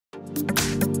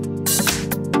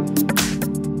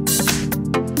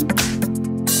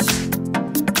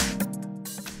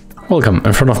Welcome,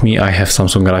 in front of me I have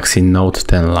Samsung Galaxy Note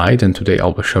 10 Lite, and today I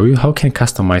will show you how you can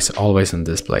customize always on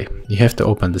display. You have to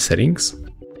open the settings.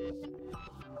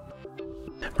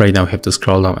 Right now you have to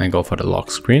scroll down and go for the lock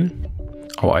screen.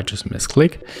 Oh, I just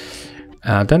misclick.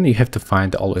 Then you have to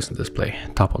find the always on display.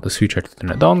 Tap on the switcher to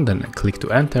turn it on, then click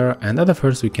to enter, and at the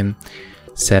first we can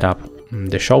set up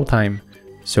the show time.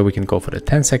 So we can go for the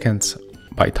 10 seconds.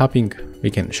 By tapping we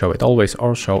can show it always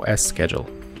or show as schedule.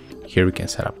 Here we can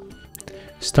set up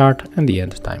start and the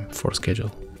end time for schedule.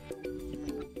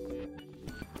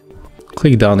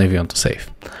 Click down if you want to save.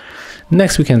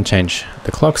 Next we can change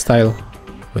the clock style.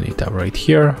 We need tap right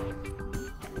here.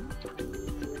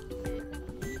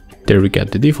 There we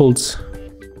get the defaults.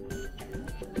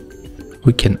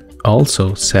 We can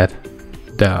also set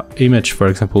the image. For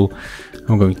example,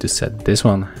 I'm going to set this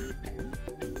one,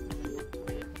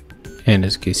 and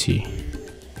as you can see,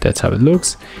 that's how it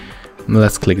looks.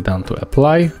 Let's click down to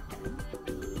apply.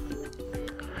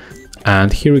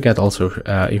 And here we get also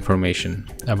information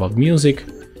about music,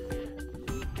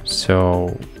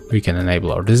 so we can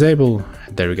enable or disable.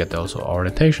 There we get also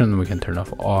orientation. We can turn off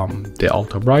the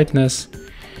auto brightness,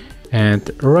 and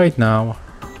right now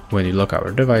when you lock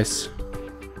our device,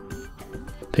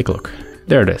 take a look,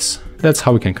 there it is. That's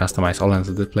how we can customize all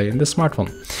the display in the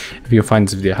smartphone. If you find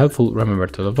this video helpful, remember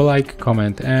to leave a like,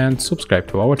 comment and subscribe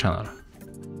to our channel.